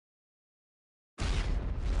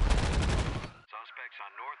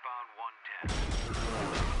Northbound 110.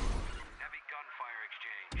 Heavy gunfire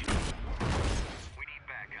exchange. We need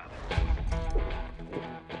backup.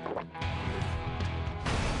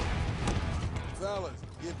 Fellas,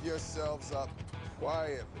 give yourselves up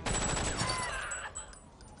quietly.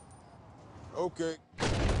 Okay.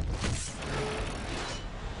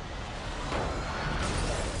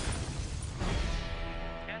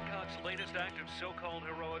 Hancock's latest act of so-called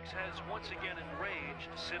heroics has once again enraged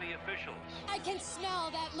city officials. I can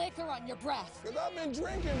smell that liquor on your breath. Because I've been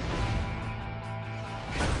drinking.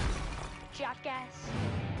 Jackass.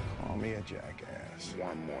 Call me a jackass.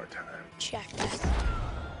 One more time. Jackass.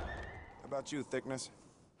 How about you, Thickness?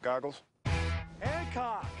 Goggles?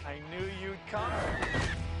 Hancock! I knew you'd come.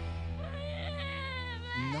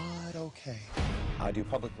 Not okay. I do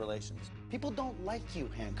public relations. People don't like you,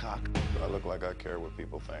 Hancock. I look like I care what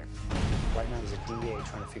people think. Right now, there's a DA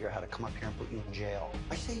trying to figure out how to come up here and put you in jail.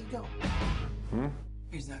 I say you go.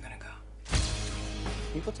 He's not gonna go.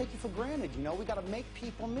 People take you for granted, you know? We gotta make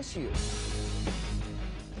people miss you.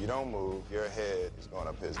 You don't move, your head is going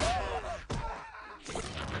up his.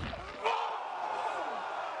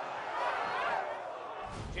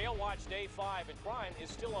 Jail watch day 5 and crime is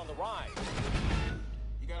still on the rise.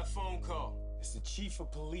 You got a phone call. It's the chief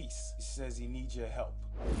of police. He says he needs your help.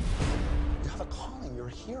 You have a calling. You're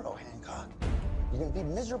a hero, Hancock. You're gonna be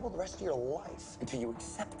miserable the rest of your life until you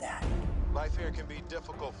accept that. Life here can be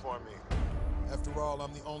difficult for me. After all,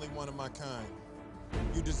 I'm the only one of my kind.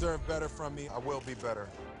 You deserve better from me. I will be better.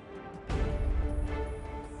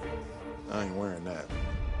 I ain't wearing that.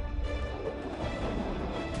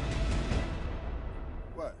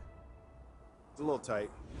 What? It's a little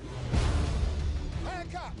tight.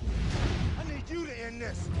 Hancock! I need you to end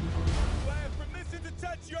this. Do I have permission to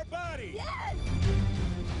touch your body? Yes!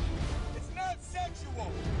 It's not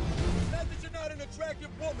sexual. It's not that you're not an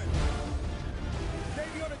attractive woman.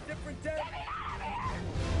 Maybe on a different day. Get me out of here!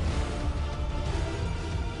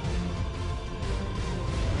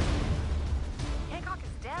 Hancock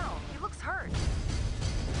is down. He looks hurt.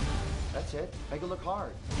 That's it. Make it look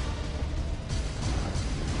hard.